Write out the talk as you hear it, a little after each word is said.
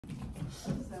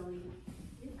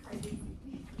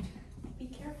Be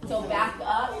careful. So back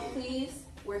up, please.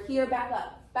 We're here, back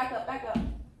up. Back up, back up.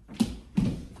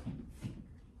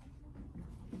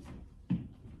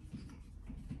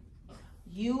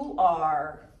 You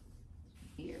are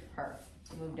here, her.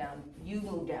 Move down. You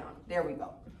move down. There we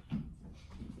go.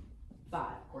 5.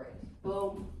 Great.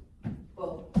 Boom.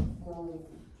 Boom. Boom.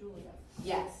 Julia.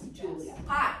 Yes, Julia.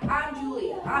 Hi, I'm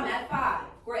Julia. I'm at 5.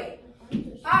 Great.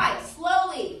 Hi,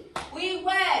 slowly. We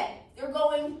went. You're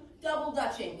going double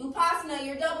dutching. Upasana,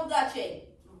 you're double dutching.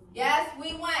 Yes,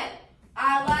 we went.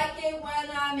 I like it when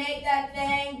I make that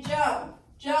thing jump.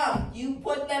 Jump. You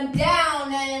put them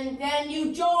down and then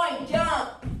you join.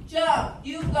 Jump. Jump.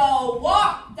 You go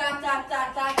walk. Dot, dot,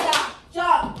 dot, dot, dot.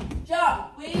 Jump.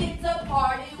 Jump. It's a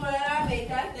party when I make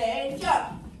that thing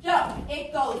jump. Jump.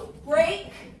 It goes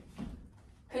break,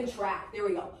 contract. There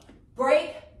we go.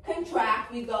 Break,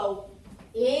 contract. We go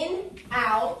in,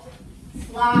 out,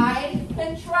 slide,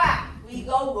 contract. We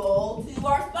go roll to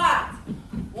our spots.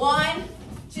 1,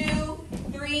 2,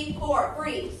 3, 4.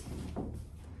 Freeze.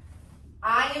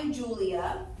 I am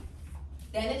Julia.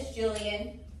 Then it's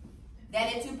Jillian. Then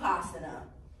it's Upasana.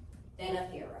 Then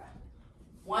Athira.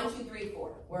 1, 2, 3,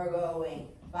 4. We're going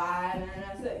 5 and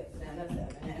a 6 and a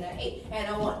 7 and a 8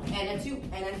 and a 1 and a 2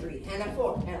 and a 3 and a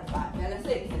 4 and a 5 and a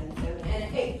 6 and a 7 and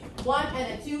a 8. 1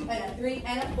 and a 2 and a 3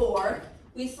 and a 4.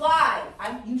 We slide.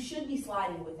 You should be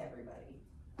sliding with everybody.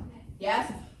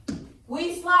 Yes?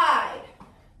 We slide.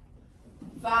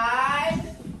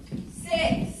 5,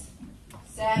 6,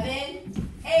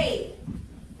 7, 8.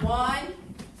 1,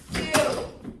 2,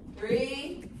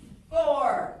 3, 4.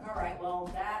 All right, well,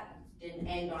 that didn't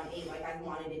end on 8 like I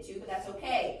wanted it to, but that's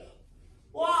okay.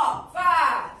 Walk.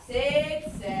 5,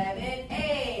 6, 7,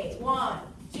 8. 1,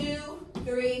 2,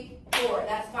 3, 4.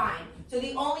 That's fine. So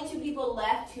the only 2 people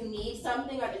left who need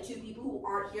something are the 2 people who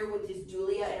aren't here, which is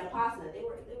Julia and Upasana. They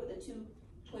were the 2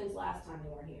 twins last time they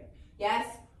weren't here.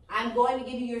 Yes? I'm going to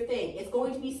give you your thing. It's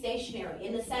going to be stationary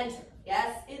in the center.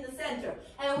 Yes? In the center.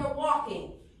 And we're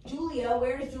walking. Julia,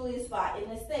 where's Julia's spot in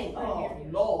this thing? Right oh,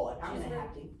 here. Lord. I'm going to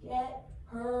have to get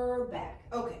her back.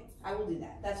 Okay, I will do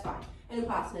that. That's fine. And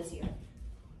Upasana's here.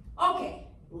 Okay,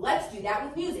 let's do that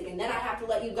with music. And then I have to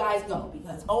let you guys go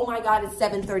because, oh my God, it's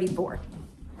 7:34.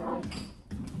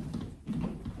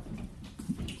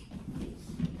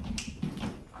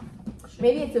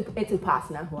 Maybe it's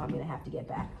Upasana who I'm going to have to get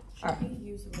back. All right. Should we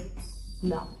use weights?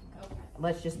 No. Okay.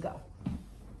 Let's just go.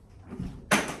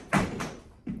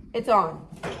 It's on.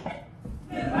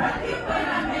 You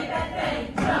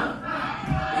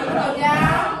go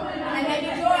down and then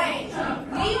you join.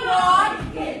 We walk.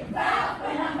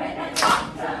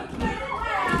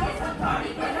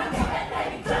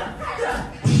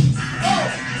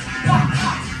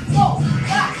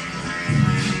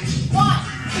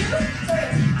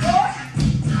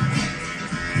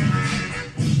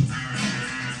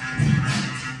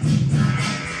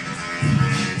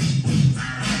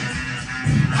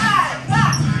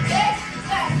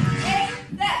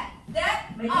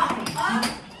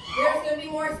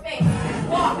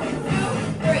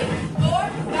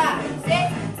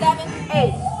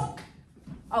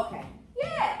 Okay.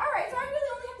 Yeah. All right. So I really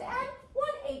only have to add 1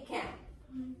 8 count.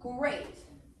 Great.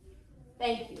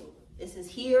 Thank you. This is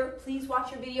here. Please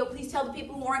watch your video. Please tell the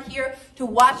people who aren't here to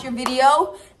watch your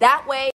video. That way.